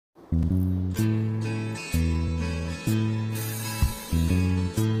I'm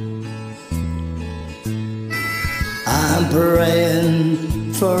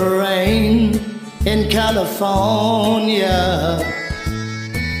praying for rain in California,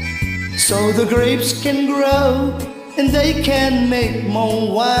 so the grapes can grow and they can make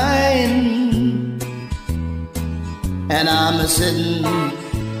more wine. And I'm sitting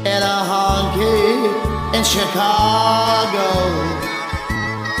in a honky in Chicago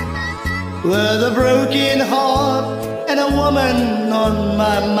with a broken heart and a woman on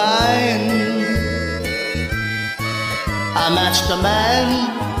my mind. I matched a man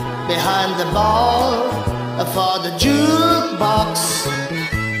behind the bar for the jukebox,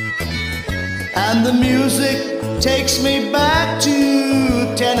 and the music takes me back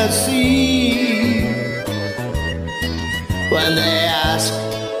to Tennessee. When they ask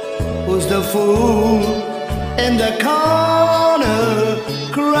who's the fool in the corner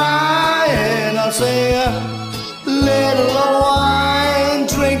crying, I'll say, a little wine,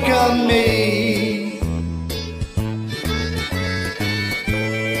 drink of me.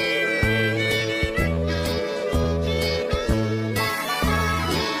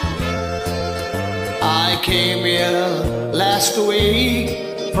 I came here last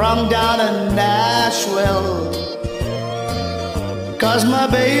week from down in Nashville, 'cause my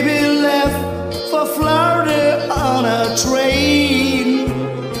baby left for Florida on a train.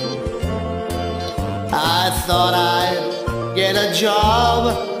 I thought I'd get a job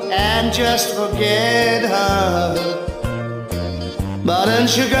and just forget her, but in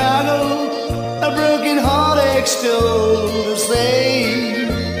Chicago a broken heartache's still the same.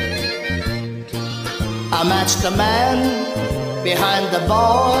 I matched a man behind the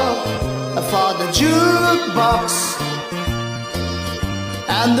bar for the jukebox,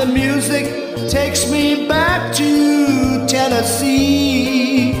 and the music takes me back to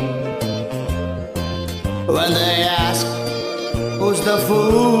Tennessee. When they ask who's the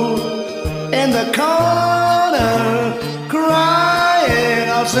fool in the corner crying,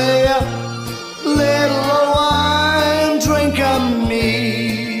 I'll say, a little wine, drink of me.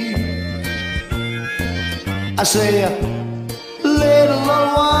 I say,